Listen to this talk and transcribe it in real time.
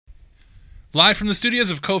Live from the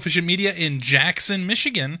studios of Coefficient Media in Jackson,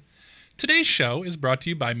 Michigan, today's show is brought to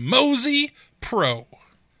you by Mosey Pro.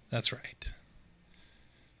 That's right.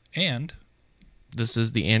 And this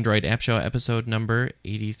is the Android App Show episode number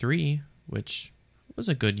 83, which was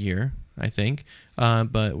a good year, I think.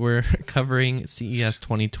 But we're covering CES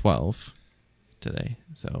 2012 today.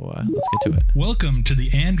 So let's get to it. Welcome to the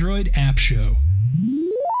Android App Show.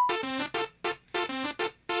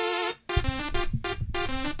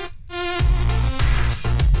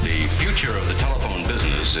 The future of the telephone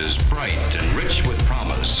business is bright and rich with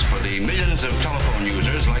promise for the millions of telephone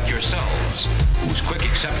users like yourselves, whose quick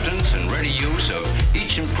acceptance and ready use of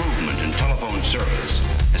each improvement in telephone service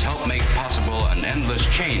has helped make possible an endless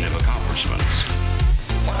chain of accomplishments.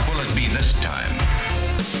 What will it be this time?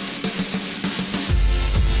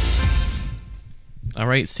 All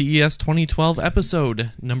right, CES 2012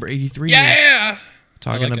 episode number 83. Yeah!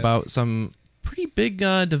 Talking about some pretty big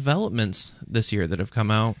developments this year that have come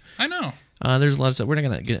out. I know. There's a lot of stuff. We're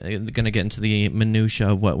not gonna get into the minutia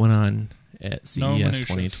of what went on at CES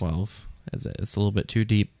 2012. It's a little bit too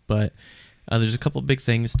deep, but there's a couple big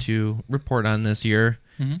things to report on this year.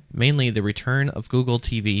 Mm-hmm. Mainly the return of Google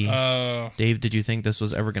TV. Dave, did you think this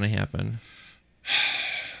was ever going to happen?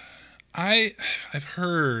 I've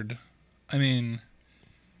heard. I mean,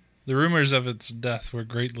 the rumors of its death were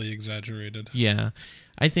greatly exaggerated. Yeah.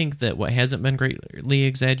 I think that what hasn't been greatly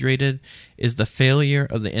exaggerated is the failure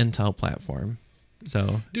of the Intel platform.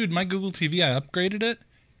 So, dude, my Google TV, I upgraded it.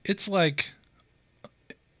 It's like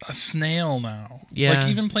a snail now. Yeah,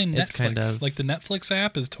 like even playing Netflix. It's kind of, like the Netflix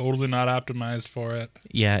app is totally not optimized for it.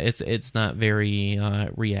 Yeah, it's not very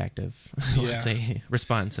reactive. Let's say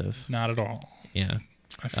responsive. Not at all. Yeah.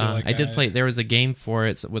 I feel like I did play. There was a game for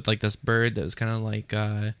it with like this bird that was kind of like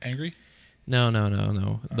Angry. No.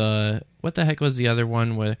 What the heck was the other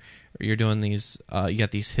one where you're doing these? You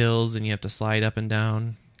got these hills and you have to slide up and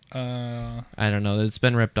down. I don't know. It's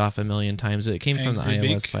been ripped off a million times. It came from the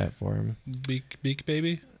iOS platform. Beak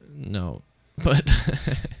Baby. No, but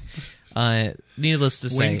needless to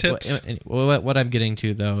say, what I'm getting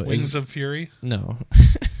to though Wings of Fury. No,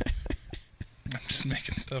 I'm just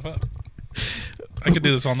making stuff up. I could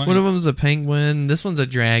do this all night. One of them is a penguin. This one's a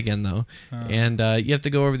dragon, though. And you have to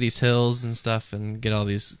go over these hills and stuff and get all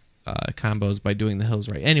these combos by doing the hills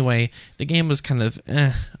right. Anyway, the game was kind of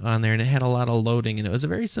on there, and it had a lot of loading, and it was a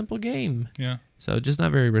very simple game. Yeah. So just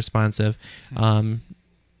not very responsive.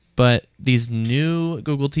 But these new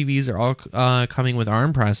Google TVs are all coming with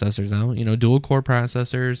ARM processors now. You know, dual-core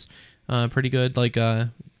processors. Pretty good, like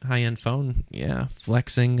high-end phone. Yeah,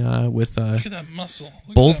 flexing with look at that muscle.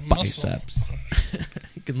 Both biceps.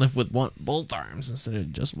 You can lift with both arms instead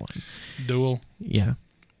of just one. Dual. Yeah.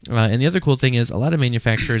 And the other cool thing is a lot of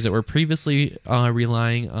manufacturers that were previously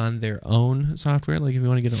relying on their own software, like if you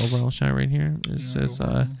want to get an overall shot right here, it says,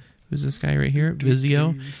 who's this guy right here?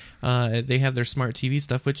 Vizio. They have their smart TV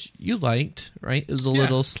stuff, which you liked, right? It was a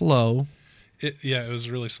little slow. It was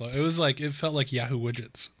really slow. It felt like Yahoo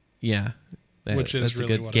widgets. Yeah. Which is that's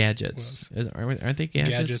really a good what gadgets. Aren't they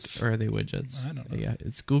gadgets? Or are they widgets? I don't know. Yeah,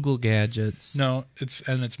 it's Google gadgets. No, it's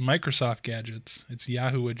Microsoft gadgets. It's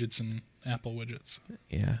Yahoo widgets and Apple widgets.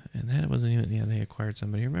 Yeah, and that wasn't even. Yeah, they acquired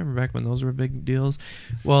somebody. Remember back when those were big deals?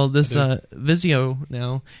 Well, this Vizio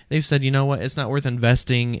now, they've said, you know what? It's not worth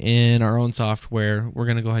investing in our own software. We're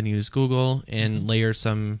going to go ahead and use Google and layer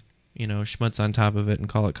some, schmutz on top of it and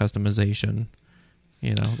call it customization.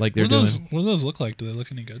 Like they're doing. What do those look like? Do they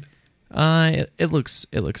look any good? It looks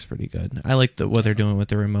pretty good. I like what they're doing with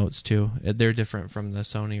the remotes too. They're different from the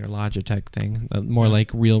Sony or Logitech thing. More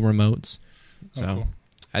like real remotes. So cool.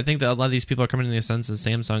 I think that a lot of these people are coming to the sense that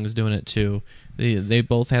Samsung is doing it too. They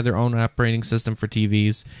both have their own operating system for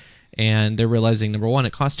TVs, and they're realizing, number one,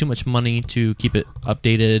 it costs too much money to keep it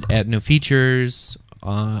updated, add new features,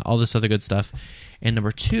 all this other good stuff, and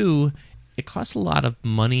number two, it costs a lot of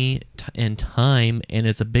money and time, and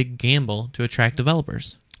it's a big gamble to attract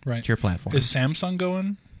developers. Right. To your platform. Is Samsung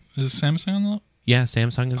going? Is Samsung on the... Yeah,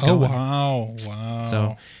 Samsung is going. Oh, wow.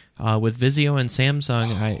 So, with Vizio and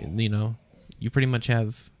Samsung, you pretty much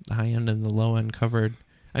have the high end and the low end covered.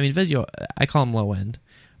 I mean, Vizio, I call them low end,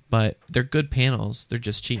 but they're good panels. They're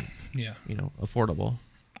just cheap. Yeah. Affordable.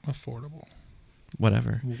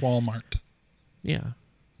 Whatever. Walmart. Yeah.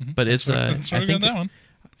 Mm-hmm. But it's I think that one.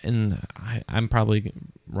 And I'm probably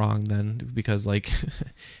wrong then because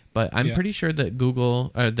but I'm pretty sure that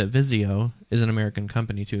that Vizio is an American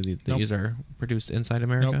company too. These are produced inside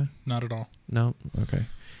America. Nope, not at all. No, okay.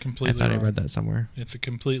 Completely. I thought wrong. I read that somewhere. It's a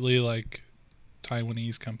completely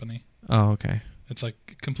Taiwanese company. Oh, okay. It's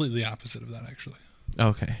completely opposite of that actually.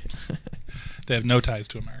 Okay. They have no ties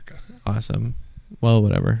to America. Awesome. Well,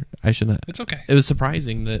 whatever. I should not. It's okay. It was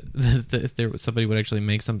surprising that there somebody would actually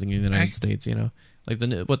make something in the United States. Like the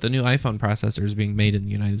new iPhone processor is being made in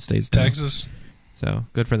the United States now. Texas. So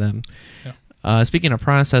good for them. Yeah. Speaking of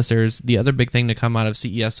processors, the other big thing to come out of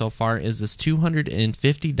CES so far is this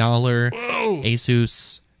 $250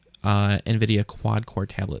 Asus NVIDIA quad-core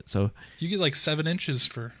tablet. So you get like 7 inches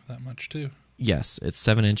for that much too. yes, it's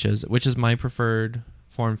 7 inches, which is my preferred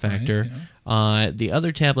form factor. Right, The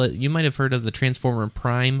other tablet, you might have heard of the Transformer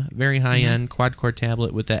Prime, very high-end quad-core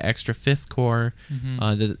tablet with that extra 5th core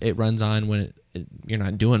that it runs on when you're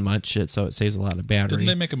not doing much, so it saves a lot of battery. Didn't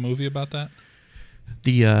they make a movie about that?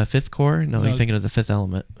 The 5th core? No, you're thinking of the Fifth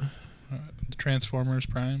Element. The Transformers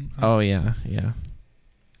Prime? Oh, yeah.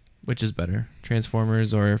 Which is better,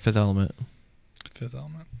 Transformers or Fifth Element? Fifth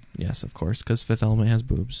Element. Yes, of course, because Fifth Element has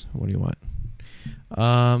boobs. What do you want?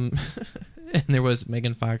 And there was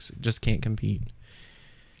Megan Fox just can't compete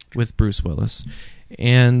with Bruce Willis.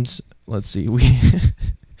 And let's see,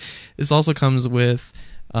 this also comes with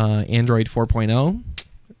Android 4.0.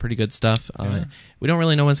 Pretty good stuff. We don't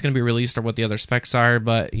really know when it's going to be released or what the other specs are,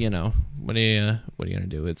 but what are you going to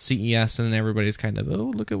do? It's CES, and everybody's kind of,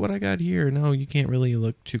 oh, look at what I got here. No, you can't really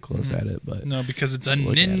look too close at it, but no, because it's a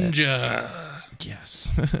Ninja.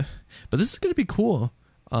 Yes, but this is going to be cool.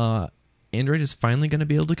 Android is finally going to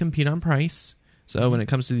be able to compete on price. So when it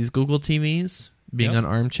comes to these Google TVs, being on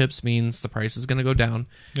ARM chips means the price is going to go down.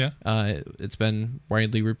 Yeah. It's been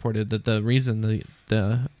widely reported that the reason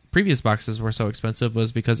the previous boxes were so expensive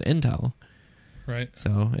was because Intel. Right.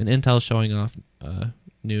 So, and Intel's showing off a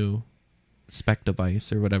new spec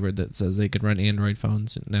device or whatever that says they could run Android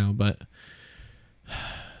phones now, but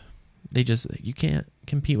you can't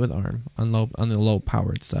compete with ARM on the low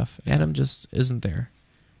powered stuff. Atom just isn't there.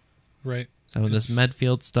 Right. So this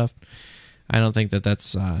Medfield stuff, I don't think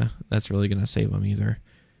that's really going to save them either.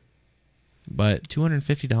 But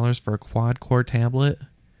 $250 for a quad core tablet,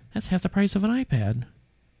 that's half the price of an iPad.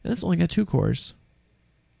 And it's only got 2 cores.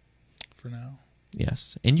 For now.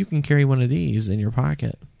 Yes. And you can carry one of these in your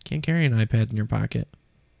pocket. Can't carry an iPad in your pocket.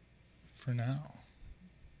 For now.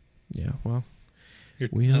 Yeah, well, you're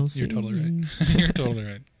totally right. You're totally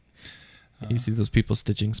right. You see those people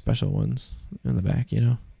stitching special ones in the back,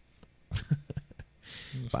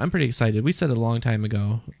 But I'm pretty excited. We said a long time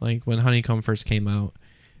ago, like when Honeycomb first came out,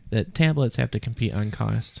 that tablets have to compete on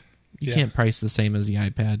cost. You can't price the same as the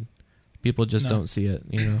iPad. People just don't see it,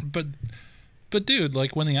 But dude,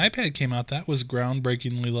 like when the iPad came out, that was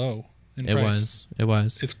groundbreakingly low in price. It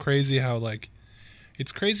was. It's crazy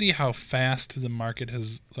how fast the market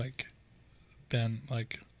has been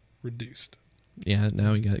reduced. Yeah,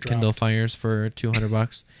 now we got Kindle Fires for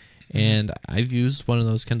 $200, and I've used one of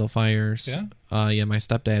those Kindle Fires. Yeah. My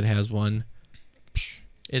stepdad has one.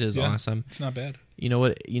 It is awesome. It's not bad. You know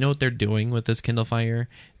what they're doing with this Kindle Fire?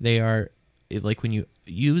 They are when you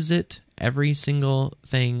use it, every single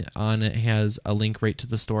thing on it has a link right to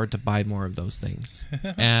the store to buy more of those things.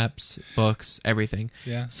 Apps, books, everything.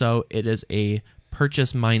 Yeah. So it is a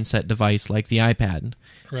purchase mindset device like the iPad.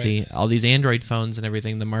 Right. See, all these Android phones and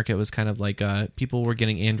everything, the market was kind of like people were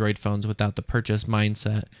getting Android phones without the purchase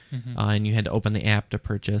mindset, and you had to open the app to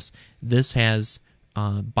purchase. This has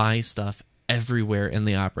buy stuff everywhere in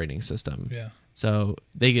the operating system. Yeah. So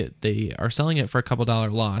they are selling it for a couple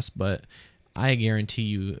 $1 loss, but I guarantee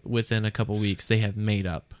you within a couple weeks they have made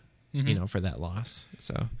up, for that loss.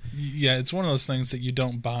 So yeah, it's one of those things that you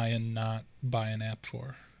don't buy and not buy an app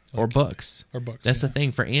for. Or books. That's the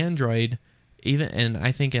thing for Android, and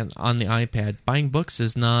I think on the iPad, buying books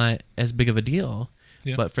is not as big of a deal.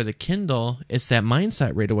 Yeah. But for the Kindle, it's that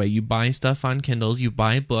mindset right away. You buy stuff on Kindles, you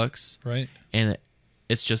buy books, right? And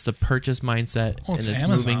it's just a purchase mindset, and it's Amazon.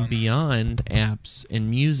 moving beyond apps and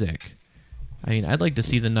music. I mean, I'd like to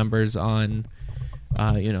see the numbers on,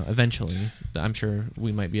 eventually. I'm sure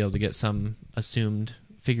we might be able to get some assumed,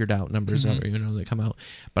 figured out numbers that come out.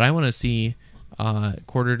 But I want to see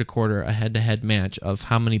quarter to quarter a head-to-head match of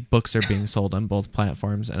how many books are being sold on both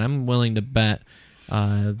platforms. And I'm willing to bet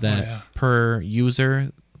that per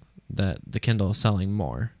user that the Kindle is selling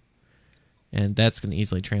more. And that's going to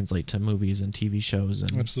easily translate to movies and TV shows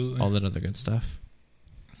and all that other good stuff.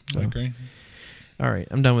 So, I agree. All right,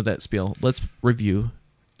 I'm done with that spiel. Let's review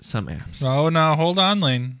some apps. Oh, no, hold on,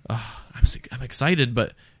 Lane. Oh, I'm excited,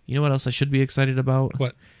 but you know what else I should be excited about?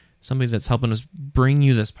 What? Somebody that's helping us bring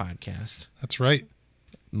you this podcast. That's right.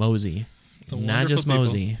 Mosey. Not just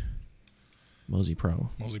Mosey. Mosey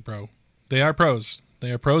Pro. Mosey Pro. They are pros.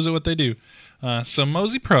 They are pros at what they do. So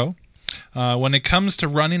Mosey Pro, when it comes to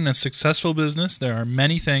running a successful business, there are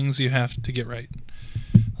many things you have to get right.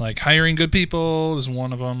 Like hiring good people is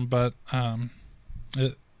one of them, but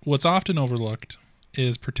what's often overlooked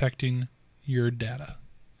is protecting your data.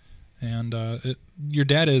 And your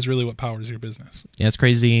data is really what powers your business. Yeah, it's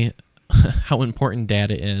crazy how important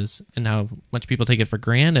data is and how much people take it for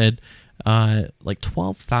granted. Like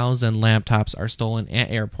 12,000 laptops are stolen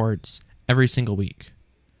at airports every single week.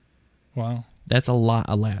 Wow. That's a lot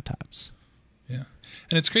of laptops. Yeah.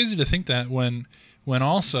 And it's crazy to think that when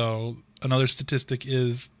also another statistic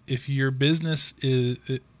is if your business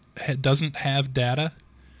doesn't have data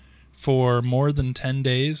for more than 10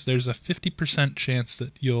 days, there's a 50% chance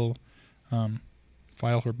that you'll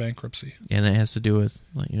file for bankruptcy. And that has to do with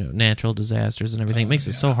natural disasters and everything. It makes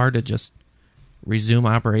it so hard to just resume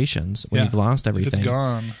operations when you've lost everything. If it's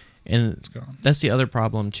gone. And it's gone. That's the other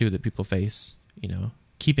problem, too, that people face,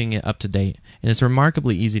 keeping it up to date. And it's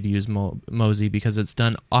remarkably easy to use Mozy because it's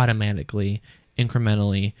done automatically,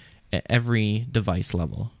 incrementally, at every device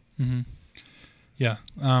level. Mm-hmm. Yeah.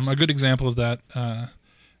 A good example of that,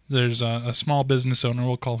 there's a small business owner,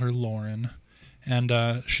 we'll call her Lauren, and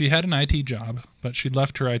she had an IT job, but she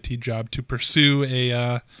left her IT job to pursue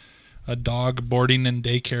a dog boarding and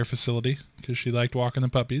daycare facility because she liked walking the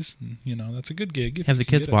puppies. And, that's a good gig. Have the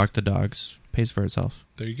kids walk the dogs. Pays for itself.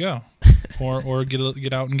 There you go. or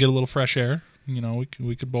get out and get a little fresh air.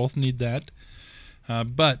 We could both need that.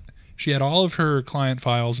 But she had all of her client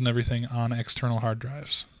files and everything on external hard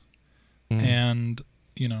drives. Mm. And,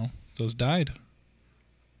 those died.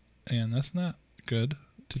 And that's not good.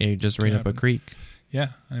 You just right up a creek. Yeah.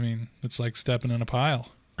 I mean, it's like stepping in a pile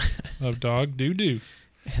of dog doo-doo.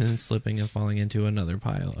 And then slipping and falling into another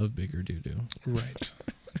pile of bigger doo-doo. Right.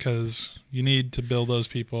 Because you need to bill those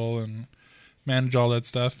people and manage all that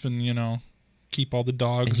stuff and, keep all the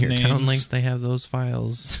dogs' and your names. accountant likes to have those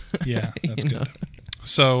files. Yeah, that's good.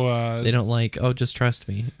 So they don't like, just trust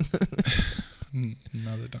me.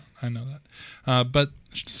 No, they don't. I know that. But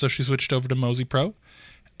so she switched over to Mozy Pro,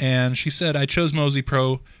 and she said, I chose Mozy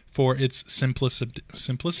Pro for its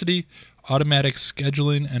simplicity, automatic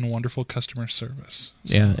scheduling, and wonderful customer service.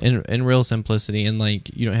 So, yeah, and real simplicity, and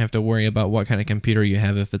you don't have to worry about what kind of computer you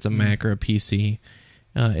have, if it's a Mac or a PC.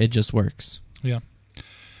 It just works. Yeah.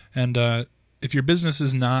 And if your business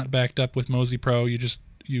is not backed up with Mozy Pro, you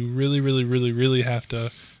really, really, really, really have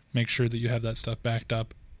to make sure that you have that stuff backed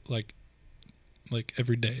up like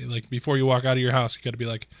every day. Like before you walk out of your house, you got to be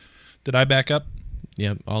like, did I back up?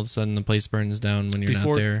 Yep. All of a sudden the place burns down when you're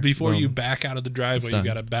not there. Before you back out of the driveway, you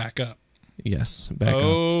got to back up. Yes. Back up.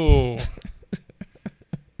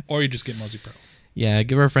 Or you just get Mozy Pro. Yeah.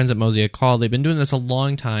 Give our friends at Mozy a call. They've been doing this a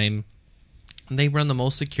long time. They run the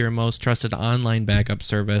most secure, most trusted online backup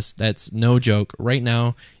service. That's no joke. Right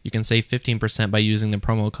now, you can save 15% by using the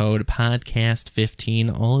promo code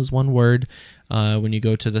podcast15, all is one word, when you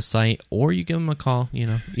go to the site, or you give them a call,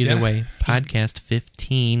 either way.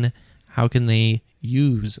 Podcast15. How can they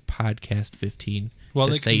use podcast15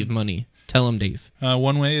 to save money? Tell them, Dave.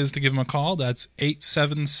 One way is to give them a call. That's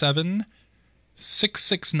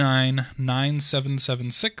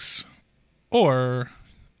 877-669-9776 or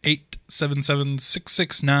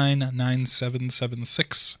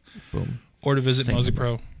 877-669-9776. Boom. Or to visit Mozy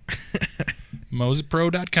Pro.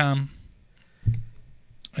 MozyPro.com.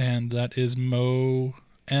 And that is M-O-Z-Y.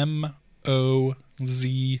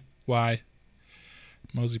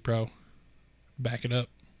 Mozy Pro. Back it up.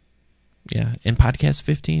 Yeah. And Podcast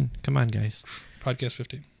 15. Come on, guys. Podcast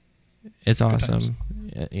 15. It's awesome.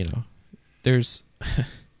 There's...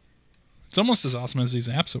 It's almost as awesome as these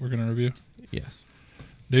apps that we're going to review. Yes.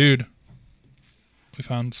 Dude, we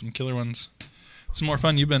found some killer ones. Some more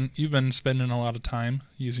fun. You've been spending a lot of time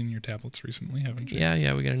using your tablets recently, haven't you?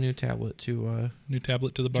 Yeah. We got a new tablet to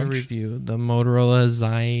the bunch. To review. The Motorola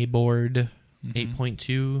Zyboard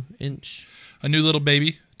 8.2 inch. A new little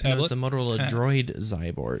baby tablet. No, it's a Motorola Droid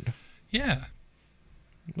Zyboard. Yeah.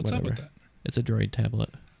 What's up with that? It's a Droid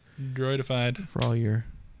tablet. Droidified. For all your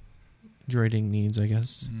droiding needs, I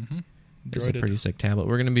guess. Mm-hmm. It's a pretty sick tablet.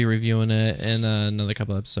 We're going to be reviewing it in another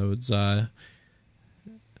couple episodes, so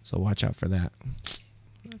watch out for that.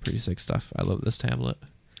 Pretty sick stuff. I love this tablet.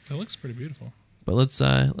 It looks pretty beautiful. But let's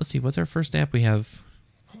see. What's our first app we have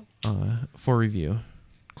for review?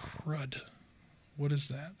 Crud. What is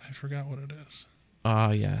that? I forgot what it is.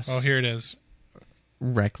 Oh, yes. Oh, here it is.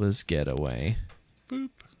 Reckless Getaway.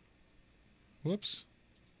 Boop. Whoops.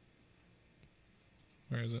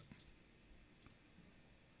 Where is it?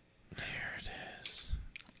 There it is.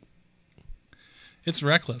 It's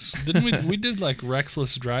reckless. Didn't we? We did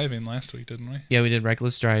reckless driving last week, didn't we? Yeah, we did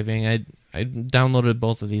reckless driving. I downloaded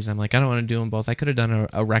both of these. I'm like, I don't want to do them both. I could have done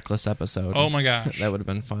a reckless episode. Oh my gosh, that would have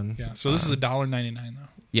been fun. Yeah. So this is $1.99 though.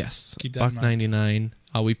 Yes, keep that in mind. $1.99.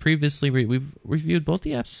 We previously we've reviewed both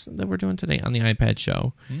the apps that we're doing today on the iPad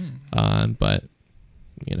show, but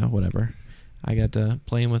whatever. I got to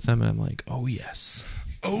playing with them, and I'm like, oh yes,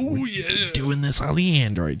 Yeah. doing this on the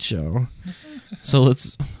Android show. So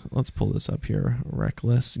let's pull this up here.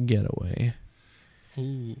 Reckless Getaway.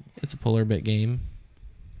 Ooh. It's a polar bit game.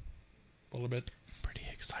 Polar bit. Pretty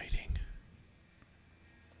exciting.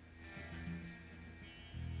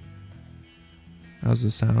 How's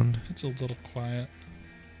the sound? It's a little quiet.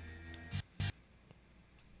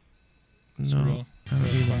 No, real I don't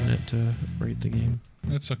even quiet. want it to rate the game.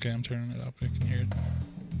 It's okay. I'm turning it up. I can hear it.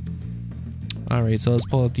 All right, so let's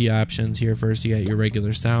pull up the options here. First, you got your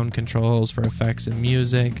regular sound controls for effects and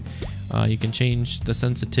music. You can change the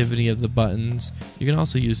sensitivity of the buttons. You can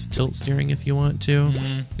also use tilt steering if you want to.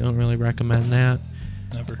 Don't really recommend that.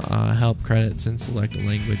 Never. Help credits and select a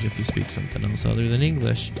language if you speak something else other than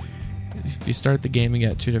English. If you start the game, you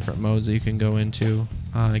got 2 different modes that you can go into.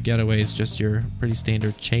 Getaway is just your pretty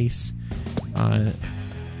standard chase. Here,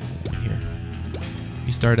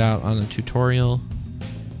 you start out on a tutorial,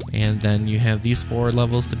 and then you have these 4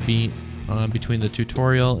 levels to beat. Between the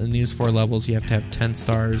tutorial and these 4 levels, you have to have 10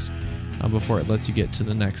 stars before it lets you get to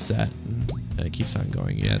the next set. And it keeps on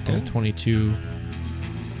going. You have to have 22.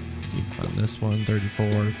 Keep on this one,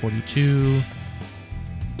 34, 42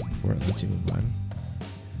 before it lets you move on.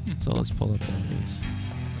 So let's pull up one of these.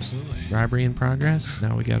 Absolutely. Robbery in progress.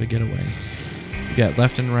 Now we gotta get away. You got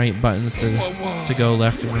left and right buttons to go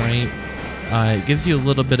left and right. It gives you a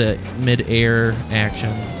little bit of mid-air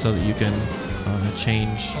action so that you can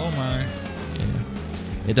change. Oh my.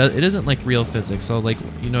 Yeah. It isn't like real physics. So like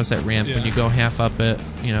you notice that ramp when you go half up it,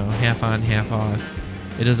 half on, half off,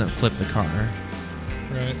 it doesn't flip the car.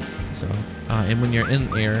 Right. So and when you're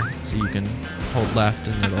in air, so you can hold left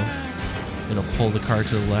and it'll pull the car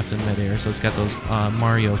to the left in midair. So it's got those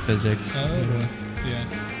Mario physics. Oh, yeah.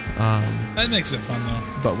 That makes it fun though.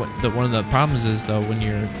 But one of the problems is though when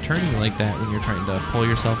you're turning like that, when you're trying to pull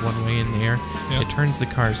yourself one way in the air, it turns the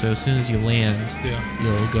car. So as soon as you land,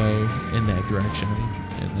 you'll go in that direction,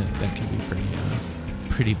 and that can be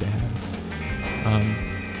pretty bad.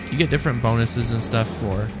 You get different bonuses and stuff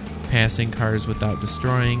for passing cars without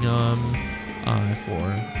destroying them,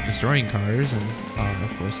 for destroying cars, and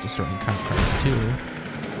of course destroying cop cars too.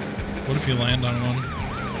 What if you land on one?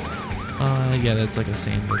 Yeah, that's like a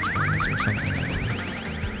sandwich bonus or something like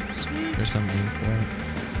that. Sweet. There's some name for it.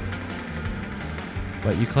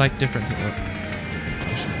 But you collect different things.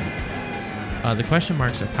 The question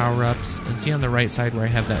marks are power-ups. And see on the right side where I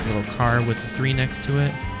have that little car with the 3 next to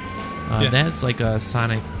it? That's like a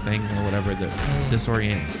sonic thing or whatever that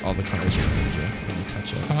disorients all the cars around you when you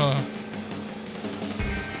touch it.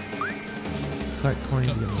 Collect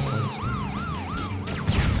coins, get more points.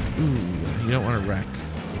 Ooh, you don't want to wreck.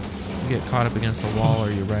 You get caught up against a wall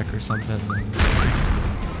or you wreck or something, then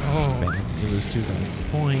it's bad. You lose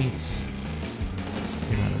 2,000 points.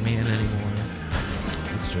 You're not a man anymore.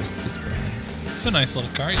 It's bad. It's a nice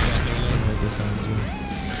little car you got there, though. It disowns you.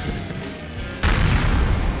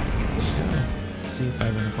 See,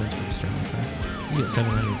 500 points for destroying a car. You get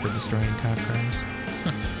 700 for destroying cop cars.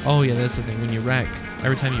 Oh yeah, that's the thing. When you wreck,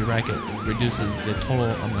 every time you wreck, it reduces the total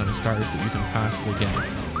amount of stars that you can possibly get.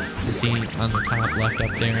 So see on the top left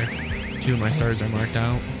up there, 2 of my stars are marked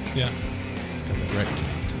out. Yeah. It's got the wreck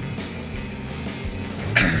times.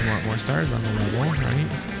 So you want more stars on the level, right?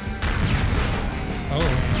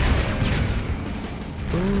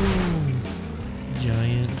 Boom!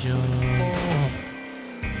 Giant jump.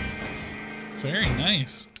 Very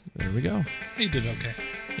nice. There we go. You did okay.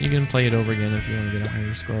 You can play it over again if you want to get a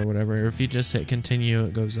higher score or whatever. Or if you just hit continue,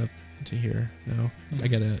 it goes up to here. No, I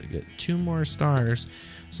gotta get 2 more stars.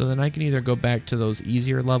 So then I can either go back to those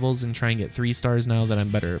easier levels and try and get 3 stars now that I'm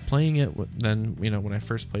better at playing it than when I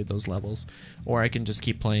first played those levels. Or I can just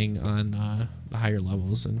keep playing on the higher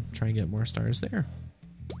levels and try and get more stars there.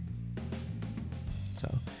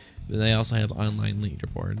 So they also have online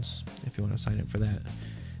leaderboards if you want to sign up for that.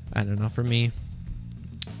 I don't know, for me,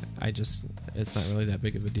 it's not really that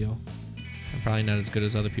big of a deal. I'm probably not as good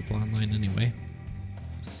as other people online anyway.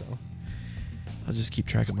 So I'll just keep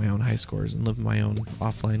track of my own high scores and live in my own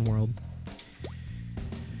offline world.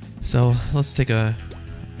 So let's take a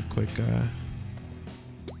quick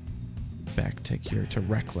back tick here to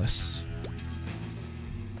Reckless.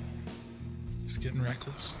 Just getting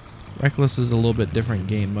reckless. Reckless is a little bit different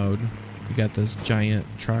game mode. You got this giant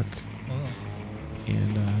truck,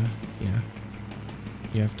 and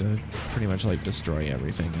you have to pretty much like destroy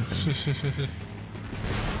everything, I think.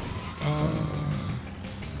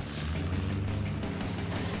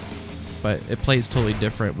 But it plays totally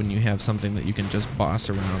different when you have something that you can just boss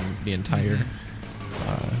around the entire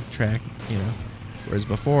track, Whereas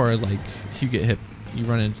before, like, if you get hit, you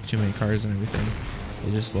run into too many cars and everything,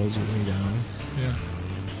 it just slows you way down. Yeah.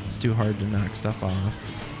 It's too hard to knock stuff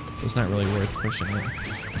off, so it's not really worth pushing it.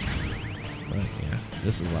 But yeah,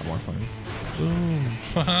 this is a lot more fun. Boom.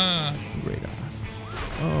 Haha. Right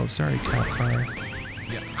off. Oh, sorry, cop car.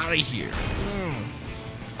 Get out of here.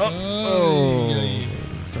 Oh.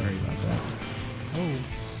 Sorry about that. Oh.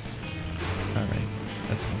 All right,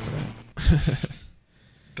 that's enough of that.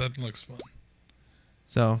 That looks fun.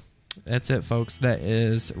 So that's it, folks. That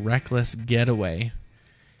is Reckless Getaway,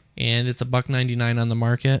 and it's $1.99 on the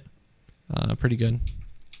market. Pretty good.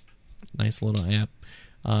 Nice little app.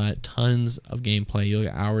 Tons of gameplay. You'll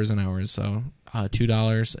get hours and hours. So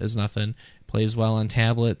 $2 is nothing. Plays well on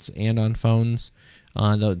tablets and on phones,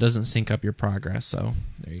 though it doesn't sync up your progress. So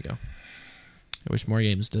there you go. I wish more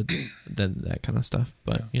games did that kind of stuff,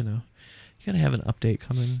 but you know, you gotta have an update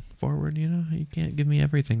coming forward. You know, you can't give me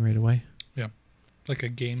everything right away. Yeah, like a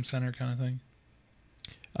game center kind of thing.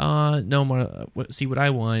 No more. See, what I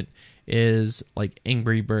want is like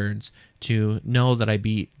Angry Birds to know that I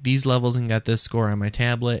beat these levels and got this score on my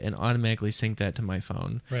tablet and automatically sync that to my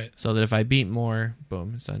phone. Right. So that if I beat more,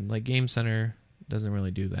 boom, it's done. Like Game Center doesn't really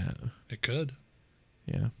do that. It could.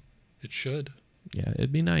 Yeah. It should. Yeah,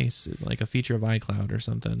 it'd be nice, like a feature of iCloud or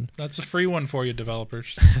something. That's a free one for you,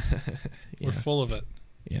 developers. Yeah. We're full of it.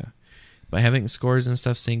 Yeah. But having scores and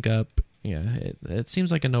stuff sync up, yeah, it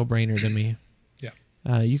seems like a no-brainer to me.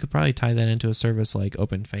 Yeah. You could probably tie that into a service like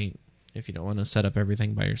OpenFate if you don't want to set up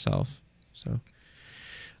everything by yourself. So,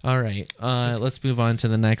 all right, let's move on to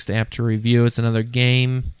the next app to review. It's another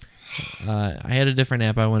game. I had a different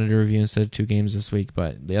app I wanted to review instead of 2 games this week,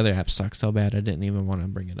 but the other app sucks so bad I didn't even want to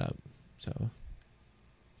bring it up. So,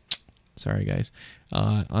 sorry, guys.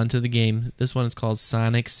 On to the game. This one is called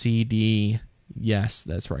Sonic CD. Yes,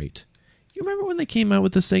 that's right. You remember when they came out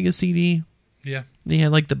with the Sega CD? Yeah. They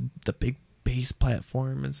had like the big bass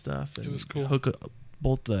platform and stuff. And it was cool. Hook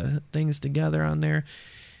both the things together on there.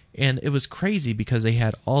 And it was crazy because they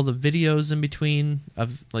had all the videos in between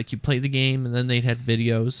of like you play the game and then they had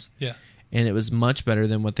videos. Yeah. And it was much better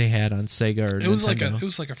than what they had on Sega or It Nintendo.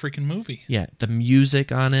 was like a freaking movie. Yeah, the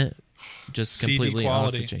music on it just CD completely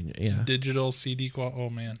quality. off the chain. Yeah. Digital CD quality. Oh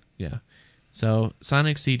man. Yeah. So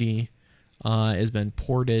Sonic CD has been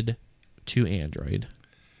ported to Android.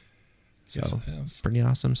 So Yes, it has. pretty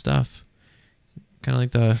awesome stuff. Kind of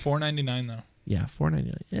like the $4.99 though. yeah,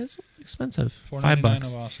 $4.99. It's expensive. $4.99 $5.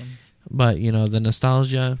 of awesome. But you know, the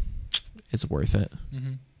nostalgia, it's worth it.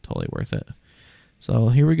 Mm-hmm. Totally worth it. So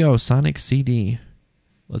here we go, Sonic CD.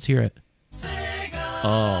 Let's hear it. Sega!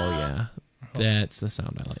 Oh yeah, that's the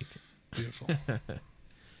sound I like. Beautiful.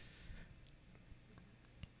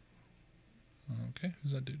 Okay,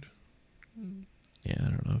 who's that dude? Yeah, I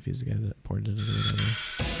don't know if he's the guy that ported it or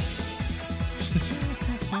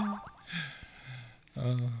whatever.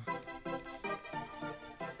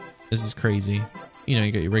 This is crazy. You know,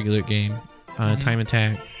 you got your regular game, time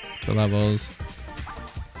attack, the levels,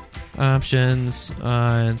 options,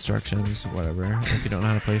 instructions, whatever. If you don't know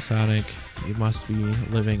how to play Sonic, you must be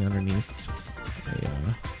living underneath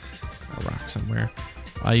a rock somewhere.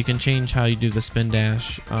 You can change how you do the spin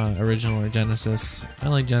dash, original or Genesis. I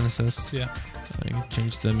like Genesis. Yeah. You can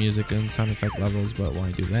change the music and sound effect levels, but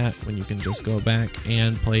why do that when you can just go back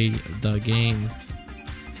and play the game?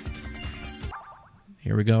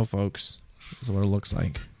 Here we go, folks. This is what it looks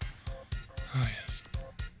like. Oh yes.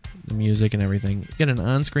 The music and everything. You get an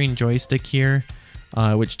on-screen joystick here,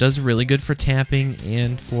 which does really good for tapping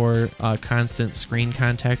and for constant screen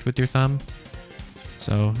contact with your thumb.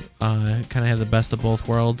 So, kind of have the best of both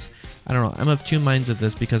worlds. I don't know. I'm of two minds of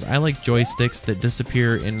this because I like joysticks that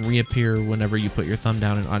disappear and reappear whenever you put your thumb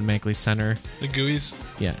down and automatically center. The GUIs.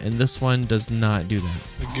 Yeah, and this one does not do that.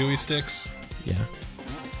 The GUI sticks. Yeah.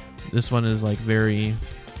 This one is like very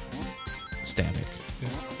static. Yeah.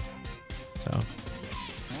 So,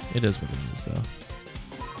 it is what it is though.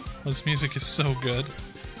 Well, this music is so good.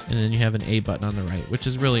 And then you have an A button on the right, which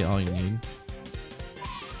is really all you need.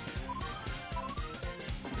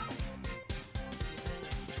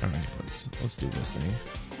 All right, let's do this thing.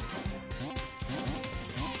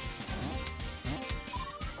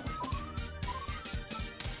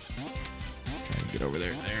 Try to get over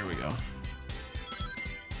there. There we go.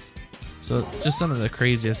 So, just some of the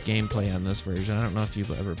craziest gameplay on this version. I don't know if you've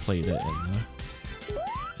ever played it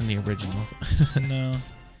in the original. No.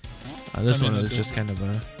 This I mean, one I was did. just kind of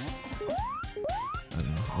a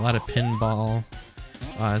lot of pinball,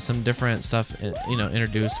 some different stuff, you know,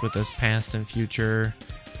 introduced with this past and future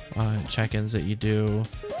check-ins that you do.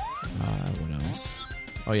 What else?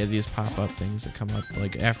 Oh yeah, these pop-up things that come up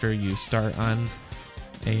like after you start on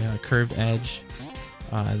a curved edge,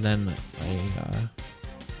 then a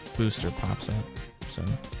booster pops up. So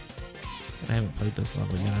I haven't played this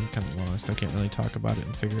level yet. I'm kind of lost. I can't really talk about it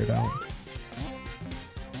and figure it out.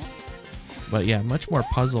 But yeah, much more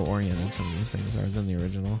puzzle oriented some of these things are than the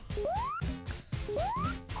original.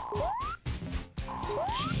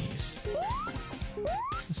 Jeez.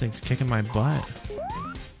 This thing's kicking my butt.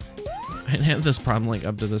 I didn't have this problem like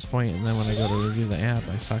up to this point, and then when I go to review the app,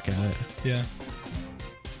 I suck at it. Yeah.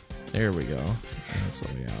 There we go. That's the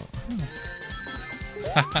way out.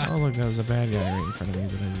 Oh look, that was a bad guy right in front of me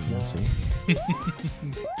that I didn't see.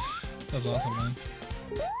 That's awesome, man.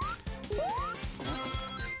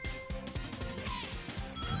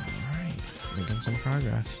 Alright, making some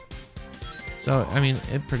progress. So, I mean,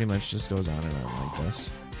 it pretty much just goes on and on like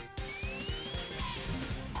this.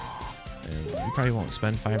 And you probably won't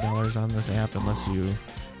spend $5 on this app unless you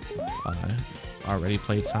already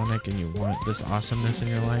played Sonic and you want this awesomeness in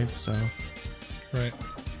your life, so... Right.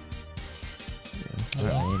 Yeah, I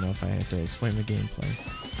don't really know if I have to explain the gameplay.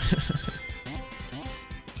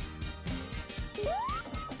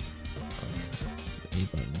 A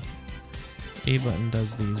button. A button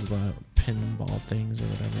does these pinball things or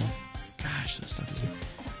whatever. Gosh, this stuff is...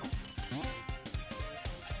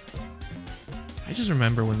 I just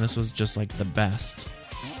remember when this was just like the best.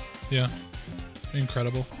 Yeah.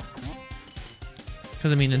 Incredible.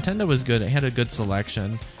 Because I mean, Nintendo was good. It had a good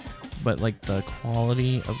selection, but like the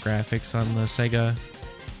quality of graphics on the Sega,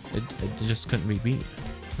 it just couldn't be beat.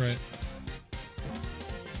 Right.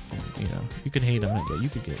 You know, you could hate on it, but you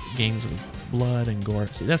could get games with blood and gore.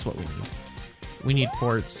 See, that's what we need. We need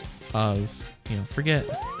ports of, you know, forget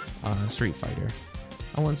Street Fighter.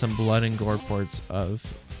 I want some blood and gore ports of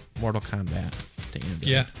Mortal Kombat to Android.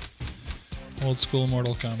 Yeah. Old school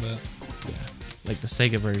Mortal Kombat. Yeah. Like the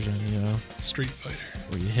Sega version, you know. Street Fighter.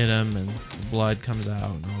 Where you hit them and blood comes out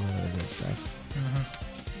and all that other good stuff.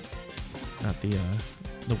 Uh-huh. Not the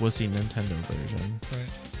wussy Nintendo version. Right.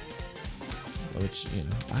 Which, you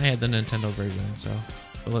know, I had the Nintendo version, so...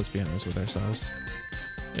 But let's be honest with ourselves.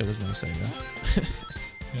 It was no Sega.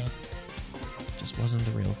 Yeah. Just wasn't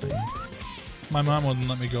the real thing. My mom wouldn't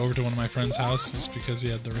let me go over to one of my friends' houses because he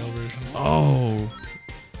had the real version. Oh!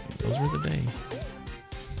 Yeah, those were the days.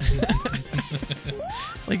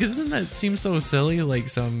 Like, doesn't that seem so silly? Like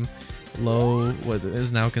some low, what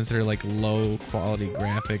is now considered like low quality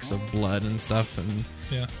graphics of blood and stuff, and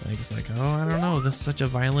Yeah. like it's like, oh, I don't know, this is such a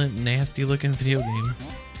violent, nasty looking video game.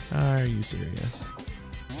 Are you serious?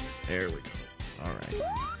 There we go. All right,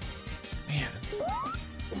 man.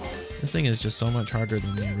 This thing is just so much harder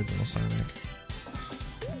than the original Sonic.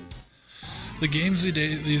 The games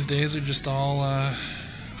these days are just all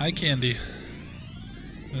eye candy.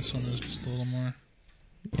 This one is just a little more.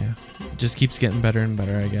 Yeah, it just keeps getting better and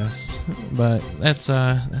better, I guess. But that's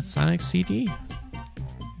Sonic CD.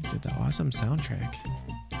 Get the awesome soundtrack.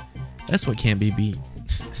 That's what can't be beat.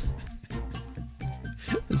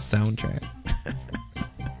 The soundtrack.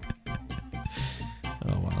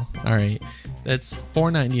 Oh well. All right, that's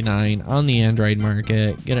 $4.99 on the Android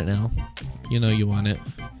market. Get it now. You know you want it.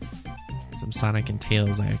 Some Sonic and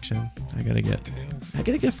Tails action. I gotta get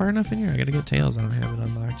far enough in here. I gotta get Tails. I don't have it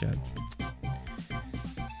unlocked yet.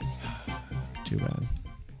 Too bad.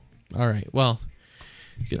 All right. Well,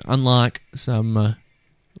 you can unlock some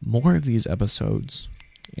more of these episodes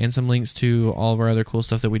and some links to all of our other cool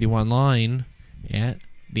stuff that we do online at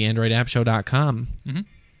theandroidappshow.com. Mm-hmm.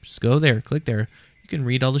 Just go there, click there. You can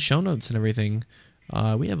read all the show notes and everything.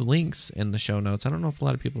 We have links in the show notes. I don't know if a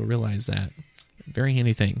lot of people realize that. Very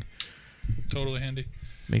handy thing. Totally handy.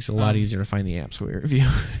 Makes it a lot easier to find the apps we review.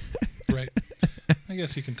 Right. I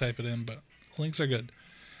guess you can type it in, but links are good.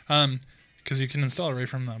 Because you can install it right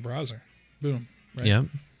from the browser. Boom. Right? Yep.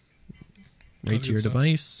 Right to your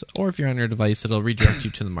device. Or if you're on your device, it'll redirect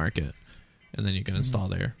you to the market. And then you can install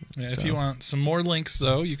there. Yeah, so. If you want some more links,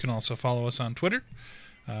 though, you can also follow us on Twitter.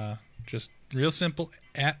 Just real simple,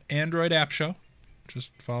 at Android App Show. Just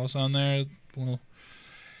follow us on there. We'll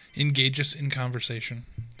engage us in conversation.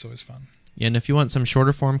 It's always fun. Yeah, and if you want some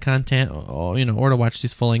shorter form content, or to watch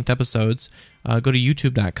these full length episodes, go to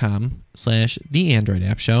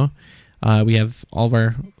youtube.com/theandroidappshow. We have all of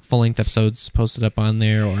our full length episodes posted up on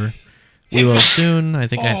there, or we will soon. I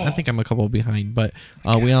think I'm a couple behind, but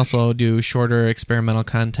we also do shorter experimental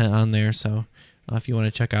content on there. So if you want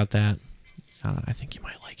to check out that, I think you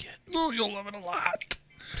might like it. Oh, you'll love it a lot.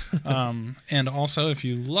 And also, if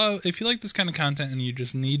you like this kind of content and you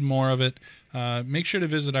just need more of it, make sure to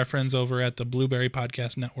visit our friends over at the Blueberry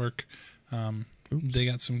Podcast Network. They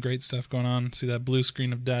got some great stuff going on. See that blue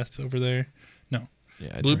screen of death over there? No.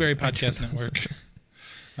 Yeah, Blueberry Podcast Network.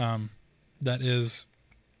 That is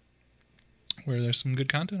where there's some good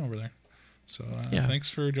content over there. So thanks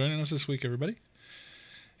for joining us this week, everybody.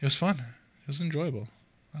 It was fun. It was enjoyable.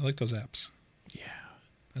 I like those apps. Yeah.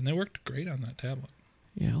 And they worked great on that tablet.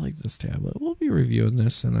 Yeah, I like this tablet. We'll be reviewing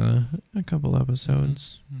this in a couple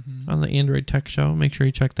episodes on the Android Tech Show. Make sure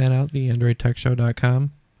you check that out,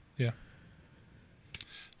 theandroidtechshow.com. Yeah.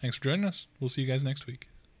 Thanks for joining us. We'll see you guys next week.